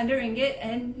price is 100 ringgit,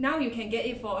 and now you can get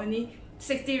it for only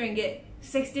 60 ringgit.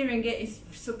 60 ringgit is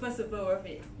super worth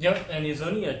it. Yep, and it's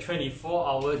only a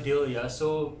 24-hour deal, yeah.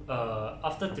 So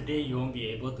after today, you won't be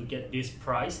able to get this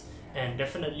price, and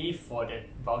definitely for that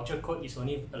voucher code, it's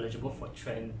only eligible for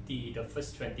the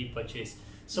first 20 purchase.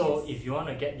 So yes. If you want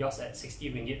to get yours at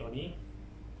 60 ringgit only,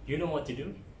 you know what to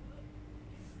do.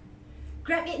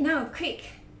 Grab it now, quick.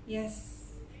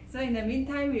 Yes. So in the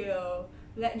meantime, we will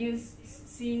let you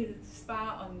see the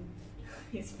spa on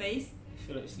his face. I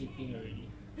feel like sleeping already.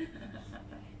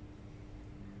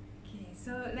 Okay,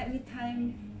 so let me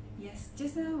time. Yes,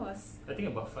 just now was I think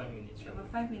about 5 minutes. Right?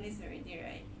 about 5 minutes already,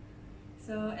 right?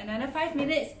 So another 5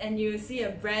 minutes and you see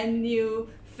a brand new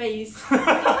face.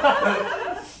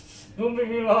 Don't make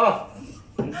me laugh.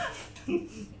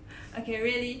 Okay,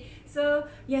 really. So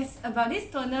yes, about this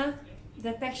toner,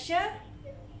 the texture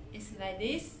is like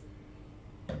this.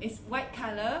 It's white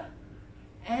color,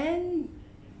 and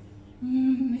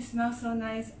it smells so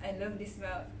nice. I love this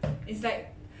smell. It's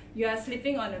like you are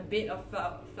sleeping on a bed of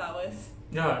flowers.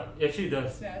 Yeah, it actually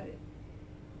does. Smell it.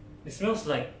 It smells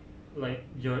like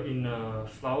you're in a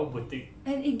flower boutique.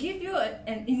 And it gives you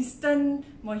an instant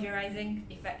moisturizing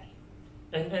effect.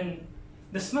 And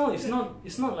the smell is not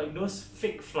like those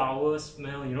fake flower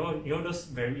smell, you know those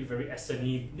very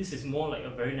essence-y. This is more like a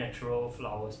very natural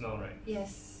flower smell, right?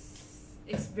 Yes.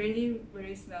 It's really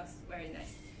smells very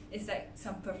nice. It's like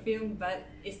some perfume, but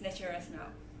it's natural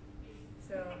smell.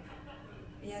 So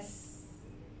yes.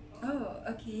 Oh,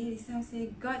 okay. Lisa say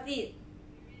got it.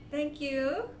 Thank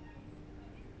you.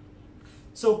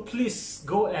 So please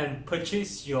go and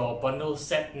purchase your bundle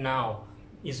set now.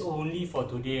 It's only for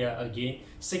today again.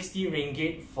 60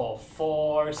 ringgit for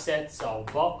 4 sets of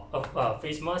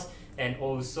face mask, and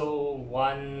also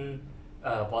 1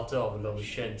 bottle of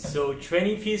lotion. So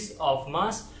 20 pieces of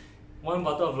mask, 1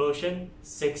 bottle of lotion,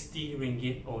 60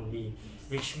 ringgit only.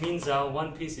 Which means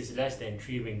 1 piece is less than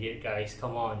 3 ringgit, guys.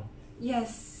 Come on.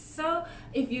 Yes. So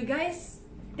if you guys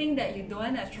think that you don't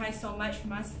want to try so much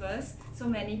mask first, so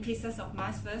many pieces of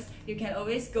mask first, you can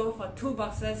always go for 2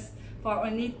 boxes for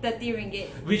only 30 ringgit.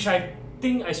 Which I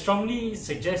think I strongly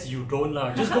suggest you don't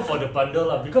lah. Just go for the bundle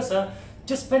lah, because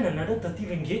just spend another 30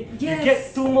 ringgit. Yes. You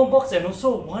get 2 more boxes and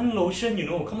also 1 lotion, you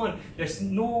know. Come on, there's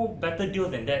no better deal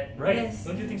than that, right? Yes.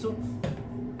 Don't you think so?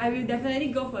 I will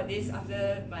definitely go for this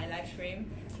after my live stream.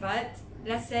 But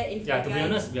let's say if Yeah, you to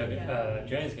guys, be honest,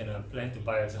 Joanne is gonna plan to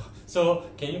buy as well. So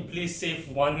can you please save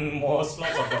 1 more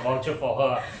slot of the voucher for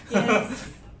her? Yes.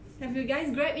 Have you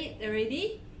guys grabbed it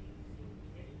already?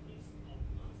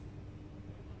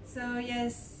 So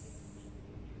yes.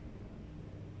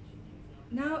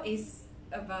 Now it's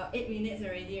about 8 minutes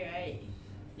already, right?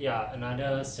 Yeah,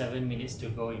 another 7 minutes to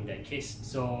go in that case.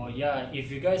 So yeah, if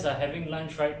you guys are having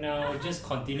lunch right now, just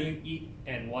continue eat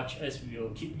and watch us. We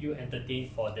will keep you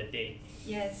entertained for the day.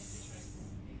 Yes.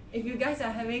 If you guys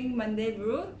are having Monday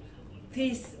brew,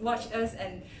 please watch us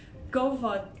and go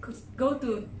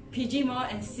to PG Mall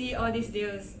and see all these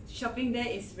deals. Shopping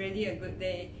day is really a good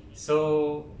day.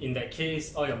 So in that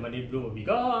case, all your Monday blue will be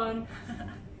gone.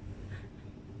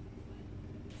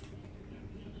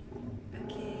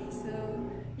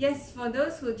 yes, for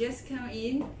those who just come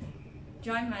in,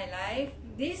 join my live,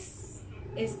 this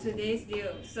is today's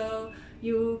deal. So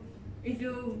if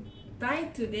you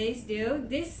buy today's deal,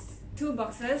 this 2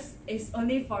 boxes is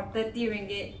only for 30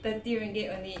 ringgit, 30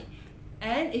 ringgit only.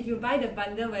 And if you buy the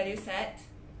bundle value set,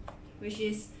 which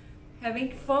is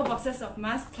having 4 boxes of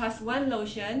mask plus 1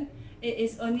 lotion, it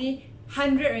is only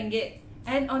 100 ringgit.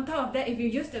 And on top of that, if you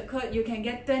use the code, you can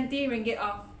get 20 ringgit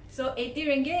off. So 80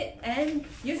 ringgit, and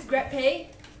use GrabPay,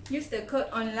 use the code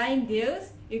online deals,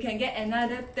 you can get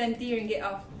another 20 ringgit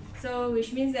off. So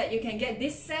which means that you can get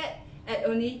this set at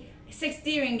only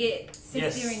 60 ringgit.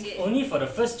 60 ringgit. Only for the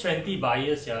first 20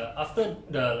 buyers. Yeah.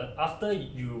 After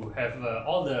you have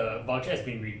all the voucher has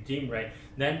been redeemed, right?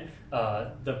 Then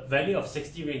the value of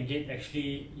 60 ringgit,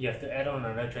 actually you have to add on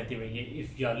another 20 ringgit.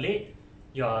 If you are late,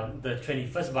 you are the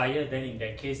 21st buyer, then in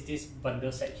that case this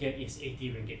bundle set here is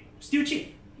 80 ringgit. Still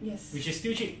cheap. Yes. Which is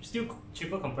still cheap, still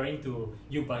cheaper comparing to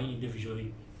you buying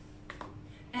individually.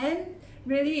 And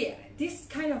really, this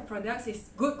kind of products is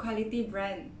good quality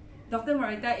brand. Dr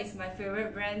Morita is my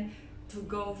favorite brand to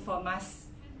go for mask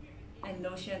and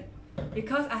lotion,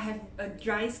 because I have a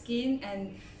dry skin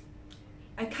and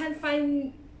I can't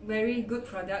find very good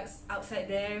products outside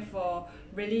there for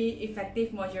really effective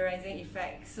moisturizing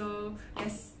effect. So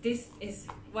yes, this is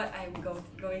what I'm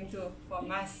going to for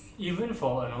mask. Even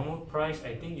for a normal price,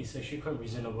 I think it's actually quite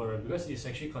reasonable, right? Because it's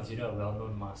actually considered a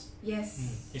well-known mask.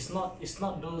 Yes. It's not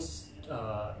those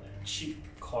cheap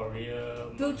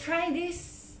Korea. To try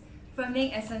this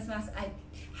firming essence mask, I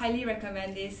highly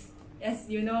recommend this. As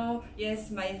you know,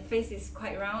 yes, my face is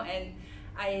quite round and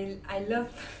I love.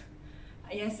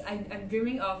 Yes, I'm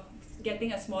dreaming of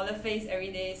getting a smaller face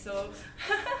every day. So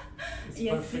It's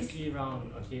yes, perfectly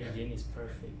round. Okay, again, it's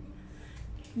perfect.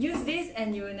 use this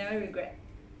and you will never regret.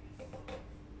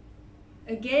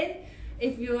 Again,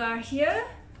 if you are here,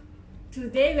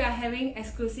 today we are having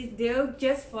exclusive deal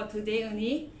just for today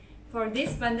only. For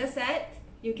this bundle set,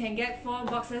 you can get 4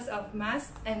 boxes of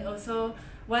mask and also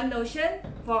 1 lotion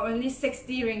for only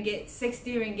 60 ringgit.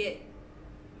 60 ringgit.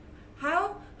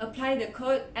 How? Apply the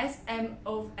code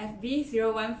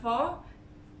SMOFB014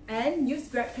 and use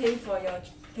GrabPay for your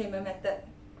payment method.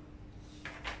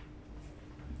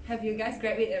 Have you guys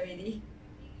grabbed it already?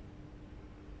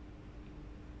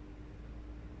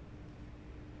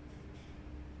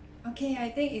 Okay,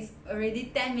 I think it's already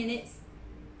 10 minutes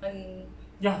on.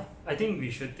 Yeah, I think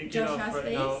we should take it off Joshua's right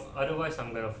face. now. Otherwise,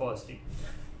 I'm gonna fall asleep.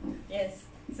 Yes.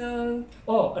 So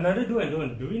Oh, another do and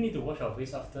don't. Do we need to wash our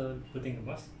face after putting the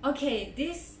mask? okay,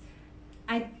 this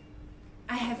I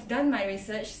have done my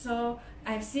research, so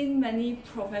I've seen many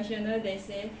professionals, they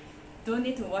say don't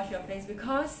need to wash your face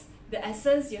because the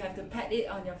essence you have to pat it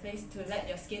on your face to let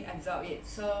your skin absorb it.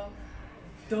 So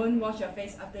don't wash your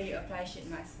face after you apply sheet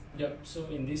mask. Yep, so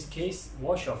in this case,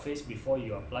 wash your face before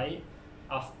you apply it.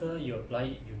 After you apply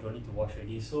it, you don't need to wash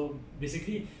already. So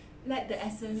basically, Let the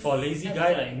essence for a lazy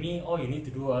guy absorb. like me, all you need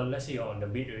to do, let's say you're on the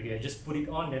bed already, just put it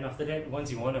on, then after that,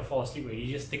 once you want to fall asleep already,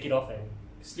 just take it off and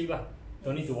sleep.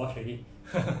 Don't need to wash already.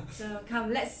 So come,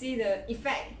 let's see the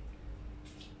effect.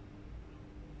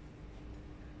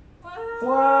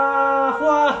 Wah,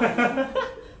 wah.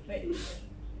 Wait.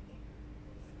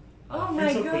 I Oh feel my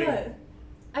so god. cooling.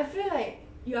 I feel like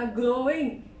you are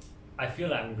glowing. I feel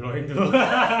like I'm glowing too.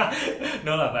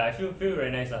 No lah, but I feel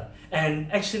very nice lah. And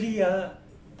actually,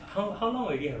 how long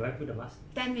already have I put the mask?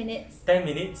 10 minutes. 10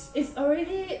 minutes. It's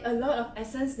already a lot of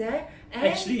essence there, and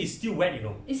Actually, it's still wet, you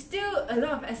know. it's still a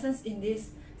lot of essence in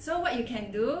this. So what you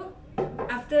can do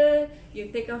after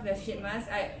you take off your sheet mask,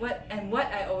 what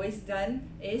I always done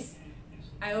is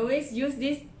I always use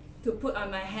this to put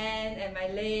on my hand and my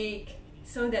leg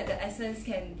so that the essence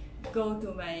can go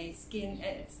to my skin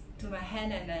and to my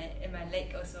hand and my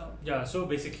leg also. Yeah, so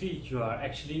basically you are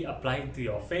actually applying to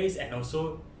your face and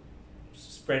also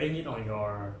spreading it on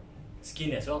your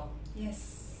skin as well.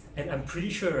 Yes. And I'm pretty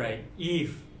sure, right,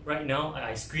 if right now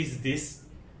I squeeze this,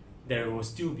 there will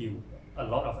still be a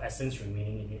lot of essence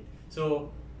remaining in it.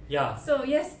 So yeah, So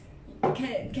yes,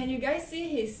 can you guys see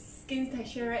his skin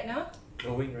texture right now?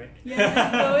 glowing, right?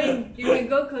 Yeah, glowing. You can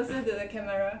go closer to the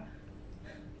camera.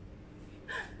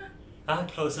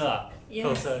 Closer. Yes.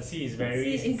 Closer. See, it's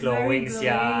very See, it's glowing. very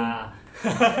Yeah.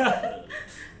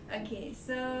 Okay,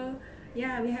 so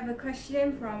yeah, we have a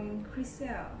question from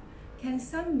Chriselle. Can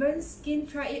sunburned skin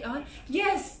try it on?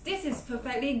 Yes, this is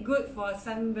perfectly good for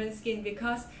sunburned skin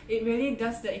because it really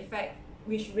does the effect,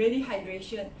 which really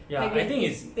hydration. Yeah, I think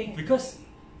it's thing. because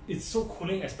it's so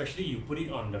cooling, especially you put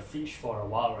it on the fridge for a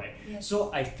while, right? Yes.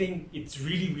 So I think it's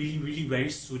really very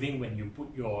soothing when you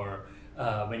put your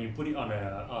when you put it on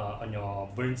your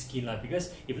burnt skin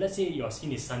because if let's say your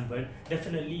skin is sunburned,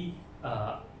 definitely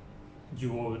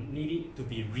you will need it to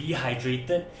be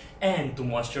rehydrated and to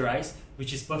moisturize,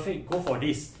 which is perfect. Go for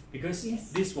this because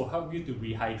this will help you to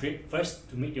rehydrate first,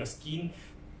 to make your skin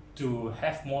to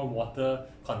have more water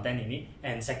content in it,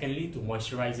 and secondly to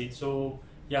moisturize it. So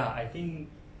yeah, I think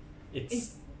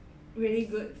it's really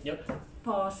good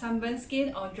for sunburned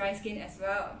skin or dry skin as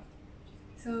well.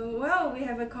 So wow, we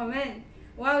have a comment.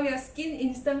 Wow, your skin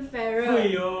instant fairer.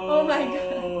 Oh my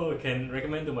god. Can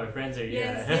recommend to my friends already.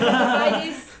 Yes, you have to buy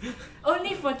this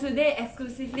only for today,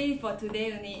 exclusively for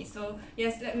today only. So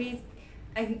yes, let me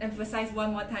emphasize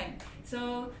one more time.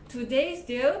 So today's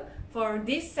deal for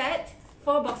this set,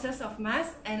 4 boxes of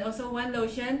mask and also 1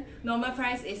 lotion, normal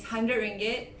price is 100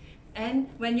 ringgit. And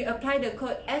when you apply the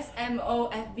code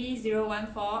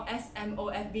SMOFB014,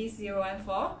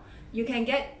 SMOFB014, you can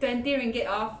get 20 ringgit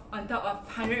off on top of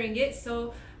 100 ringgit.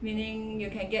 So meaning you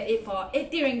can get it for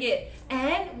 80 ringgit.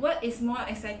 And what is more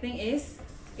exciting is,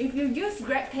 if you use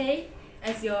GrabPay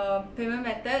as your payment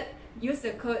method, use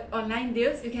the code online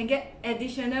deals, you can get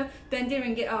additional 20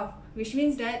 ringgit off, which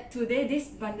means that today this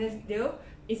bundle deal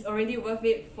is already worth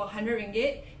it for 100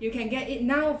 ringgit. You can get it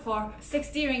now for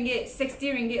 60 ringgit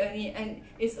only, and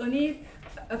it's only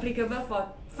applicable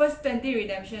for first 20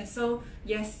 redemptions. So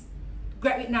yes,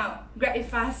 grab it now, grab it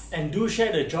fast. And do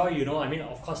share the joy, you know. I mean,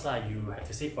 of course you have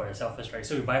to save for yourself first, right?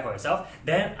 So you buy for yourself,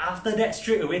 then after that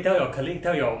straight away tell your colleague,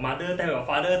 tell your mother, tell your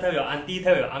father, tell your auntie,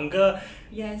 tell your uncle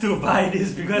to buy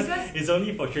this because it's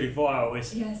only for 24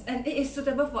 hours. Yes, and it is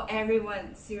suitable for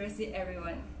everyone, seriously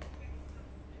everyone.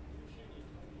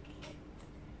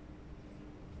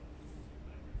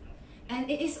 And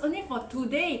it is only for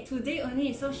today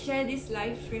only. So share this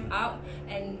live stream out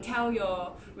and tell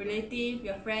your relative,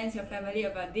 your friends, your family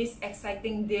about these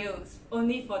exciting deals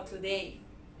only for today.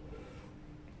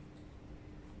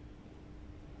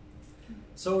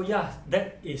 So yeah,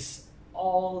 that is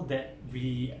all that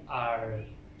we are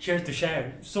here to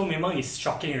share. So memang is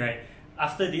shocking, right?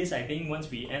 After this, I think once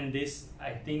we end this,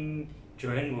 I think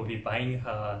Joanne will be buying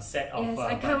her set of Yes,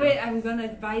 I can't wait. I'm gonna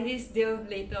buy this deal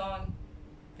later on.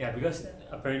 Yeah, because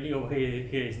apparently over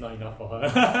here is not enough for her.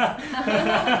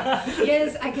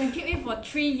 Yes, I can keep it for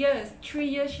 3 years. 3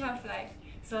 years shelf life.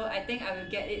 So I think I will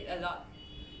get it a lot.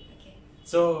 Okay.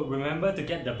 So remember to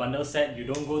get the bundle set. You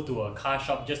don't go to a car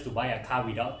shop just to buy a car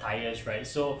without tires, right?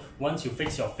 So once you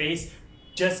fix your face,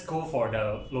 just go for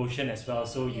the lotion as well,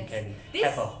 so you can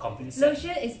have a complete set.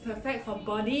 Lotion is perfect for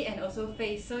body and also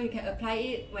face, so you can apply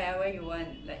it wherever you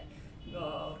want, like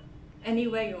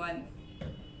anywhere you want.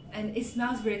 And it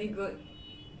smells really good.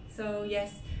 So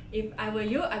yes, if I were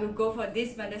you, I would go for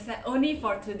this bundle set only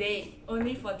for today.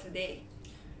 Only for today.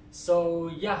 So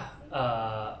yeah,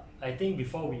 I think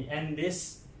before we end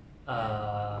this,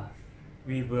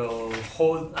 we will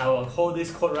I will hold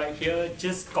this code right here.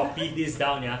 Just copy this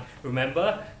down, yeah.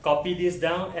 Remember, copy this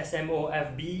down,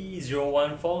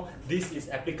 SMOFB014. This is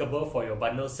applicable for your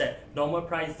bundle set. Normal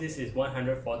price, this is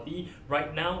 140.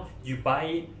 Right now, you buy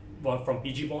it from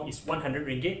PG Mall is 100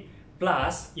 ringgit.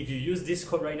 Plus, if you use this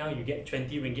code right now, you get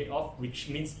 20 ringgit off, which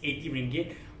means 80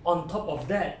 ringgit. On top of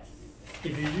that,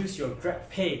 if you use your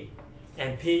GrabPay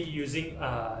and pay using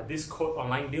this code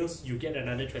online deals, you get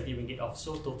another 20 ringgit off.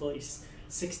 So total is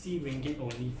 60 ringgit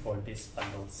only for this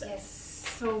bundle set. Yes,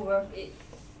 so worth it.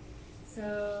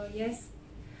 So yes,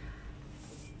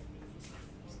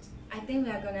 I think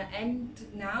we are gonna end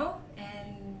now.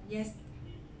 And yes,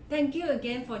 thank you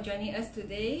again for joining us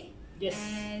today. Yes.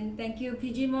 And thank you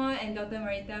PG Mall and Dr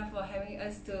Morita for having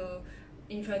us to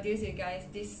introduce you guys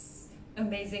this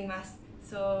amazing mask.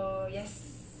 So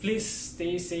yes. Please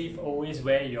stay safe, always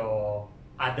wear your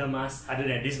other mask other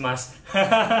than this mask.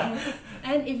 Yes.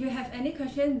 And if you have any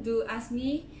question, do ask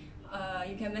me.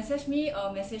 You can message me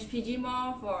or message PG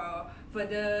Mall for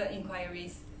further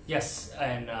inquiries. Yes,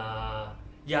 and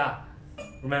yeah,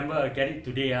 remember, get it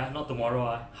today, not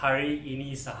tomorrow. Hari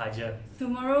ini sahaja.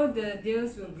 Tomorrow the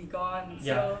deals will be gone,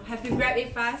 so have to grab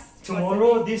it fast.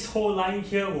 Tomorrow this whole line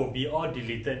here will be all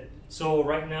deleted. So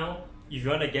right now, if you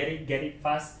want to get it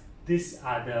fast. These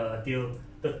are the deal.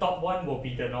 The top one will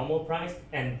be the normal price,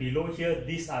 and below here,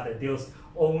 these are the deals.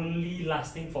 Only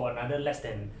lasting for another less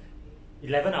than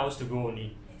 11 hours to go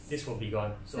only. Yes. This will be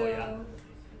gone. So yeah.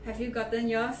 Have you gotten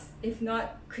yours? If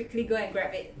not, quickly go and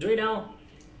grab it. Do it now.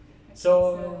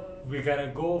 So we're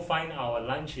gonna go find our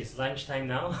lunch. It's lunchtime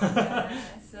now.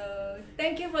 So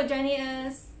thank you for joining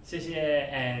us. 谢谢,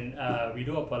 and we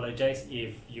do apologize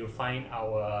if you find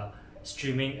our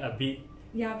streaming a bit.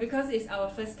 Yeah, because it's our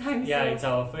first time. Yeah, so it's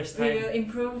our first time. we will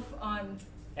improve on.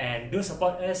 And do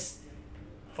support us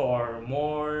for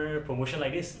more promotion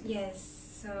like this. Yes,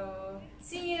 so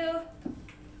see you.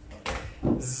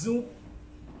 Zoom.